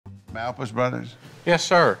Malpass Brothers? Yes,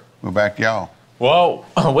 sir. We're back to y'all. Well,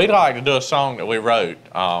 we'd like to do a song that we wrote.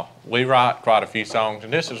 We write quite a few songs,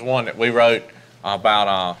 and this is one that we wrote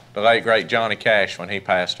about the late, great Johnny Cash when he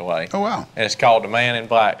passed away. Oh, wow. And it's called The Man in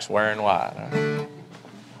Black's Wearing White.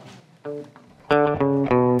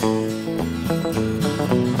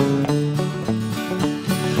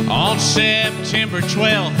 On September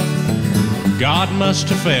 12th, God must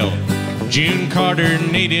have felt June Carter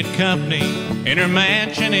needed company in her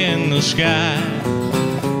mansion in the sky.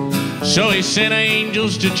 So he sent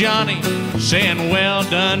angels to Johnny, saying, well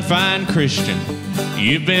done, fine Christian.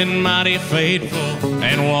 You've been mighty faithful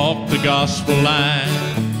and walked the gospel line.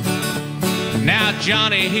 Now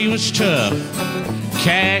Johnny, he was tough.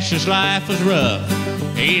 Cash's life was rough.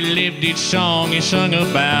 He lived each song he sung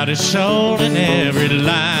about his soul in every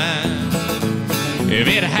line. If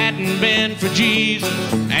it hadn't been for Jesus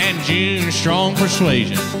and June's strong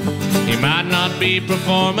persuasion, he might not be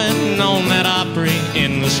performing on that Opry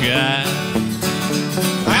in the sky.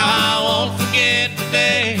 Well, I won't forget the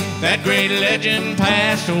day that great legend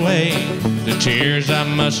passed away. The tears I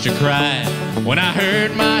must have cried when I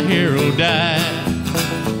heard my hero die.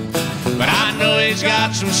 But I know he's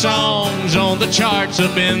got some songs on the charts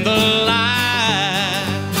up in the line,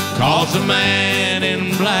 'cause the man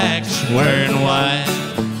in black's wearing white.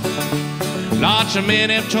 Lots of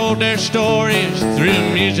men have told their stories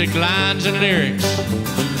through music lines and lyrics.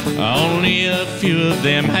 Only a few of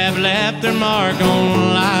them have left their mark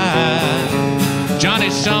on life.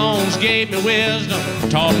 Johnny's songs gave me wisdom,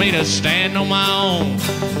 taught me to stand on my own,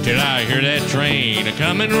 till I hear that train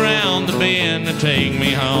a-coming round the bend to take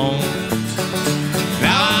me home.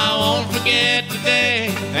 Now I won't forget the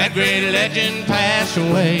day that great legend passed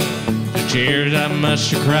away. The tears I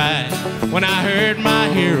must have cried when I heard my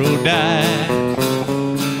hero die.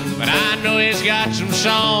 But I know he's got some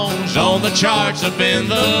songs on the charts up in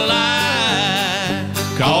the line,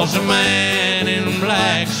 'cause the man in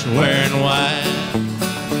black's wearing white.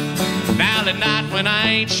 Now at night when I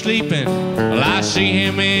ain't sleeping, well, I see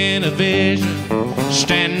him in a vision,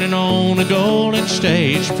 standing on a golden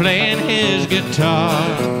stage playing his guitar.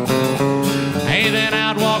 Hey, then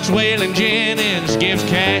out walks Waylon Jennings, gives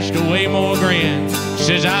Cash the Waymore grin,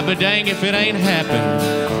 says I'll be dang if it ain't happened,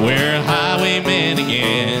 we're highwaymen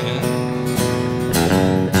again.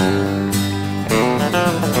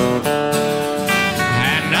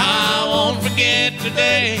 And I won't forget the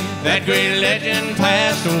day that great legend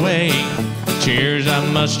passed away. Tears I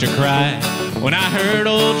must have cried when I heard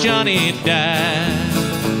old Johnny die.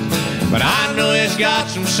 But I know he's got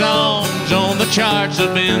some songs on the charts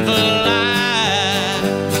up in the line,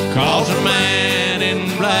 'cause a man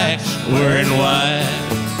in black's wearing white.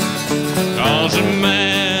 'Cause a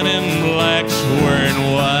man in black's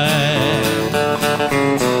wearing white.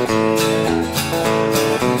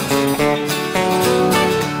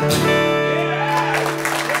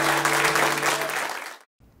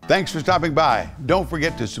 Thanks for stopping by. Don't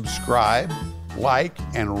forget to subscribe, like,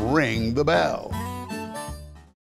 and ring the bell.